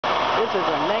This is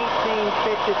a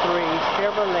 1953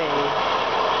 Chevrolet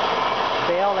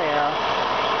Bel Air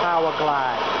Power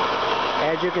Glide.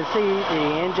 As you can see, the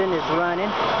engine is running,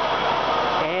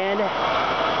 and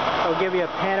I'll give you a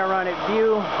panoramic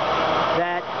view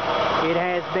that it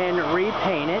has been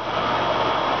repainted,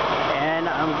 and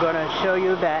I'm going to show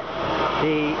you that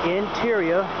the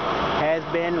interior has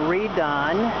been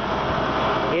redone.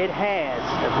 It has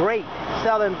a great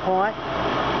selling point,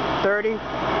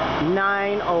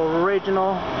 39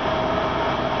 original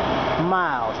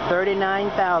miles,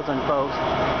 39,000 folks.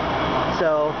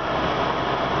 So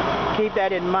keep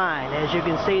that in mind. As you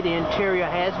can see, the interior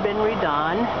has been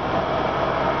redone.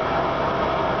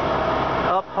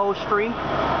 Upholstery,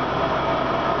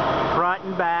 front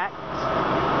and back.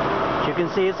 As you can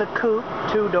see, it's a coupe,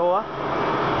 two-door.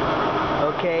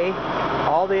 Okay,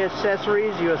 all the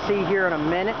accessories you'll see here in a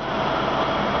minute.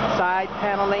 Side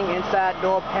paneling, inside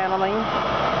door paneling.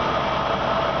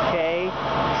 Okay,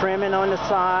 trimming on the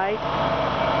side,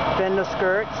 fender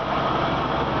skirts.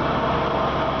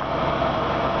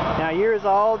 Now here's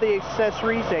all the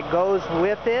accessories that goes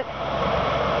with it.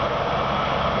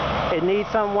 It needs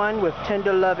someone with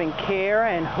tender loving care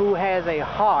and who has a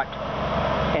heart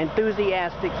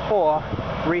enthusiastic for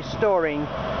restoring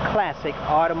classic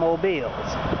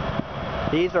automobiles.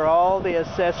 These are all the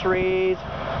accessories,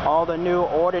 all the new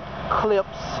ordered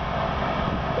clips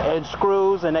and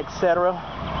screws and etc.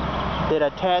 that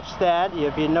attach that.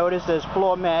 If you notice, there's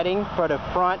floor matting for the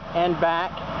front and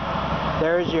back.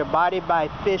 There's your Body by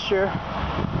Fisher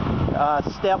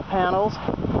step panels.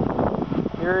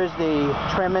 Here's the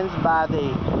trimmings by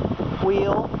the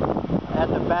wheel at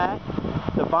the back,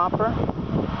 the bumper.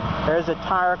 There's a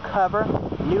tire cover,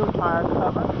 new tire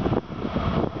cover.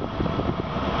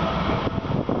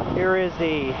 Here is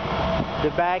the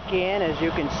back end, as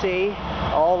you can see,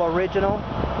 all original.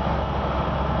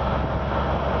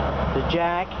 The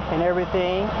jack and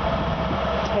everything.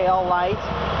 Tail lights.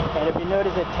 And if you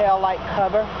notice the tail light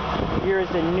cover, here's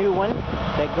the new one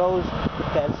that goes,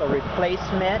 that's a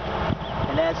replacement.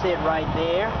 And that's it right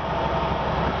there.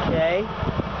 Okay.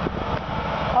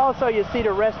 Also, you see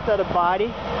the rest of the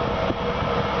body.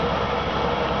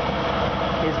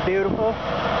 It's beautiful.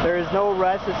 There is no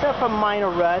rust, except for minor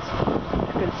rust,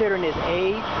 considering its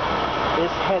age.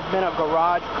 This has been a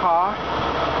garage car.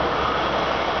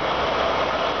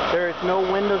 There is no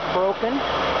windows broken.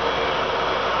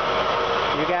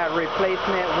 You got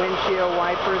replacement windshield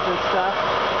wipers and stuff.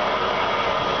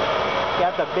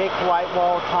 Got the big white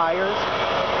wall tires.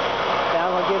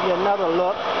 Now I'm going to give you another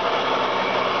look.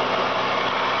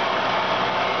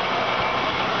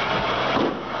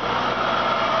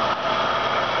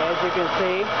 As you can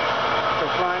see, the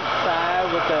front side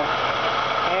with the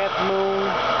half moon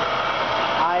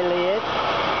eyelid.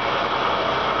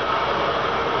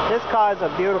 This car is a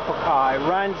beautiful car. It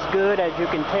runs good, as you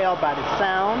can tell by the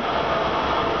sound.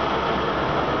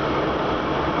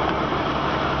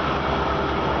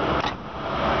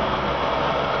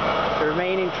 The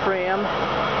remaining trim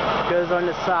goes on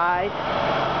the side.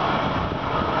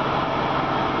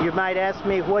 You might ask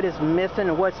me what is missing,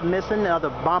 and what's missing are the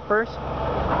bumpers.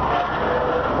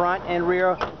 Front and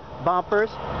rear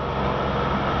bumpers.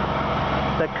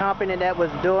 The company that was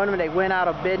doing them, they went out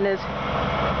of business,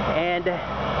 and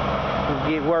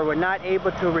were not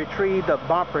able to retrieve the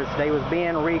bumpers. They was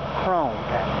being re-chromed.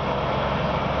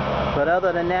 But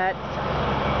other than that,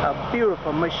 a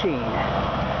beautiful machine.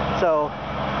 So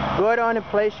go on and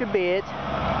place your bids,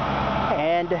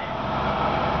 and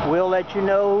we'll let you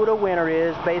know who the winner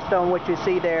is based on what you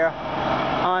see there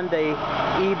on the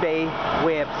eBay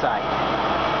website.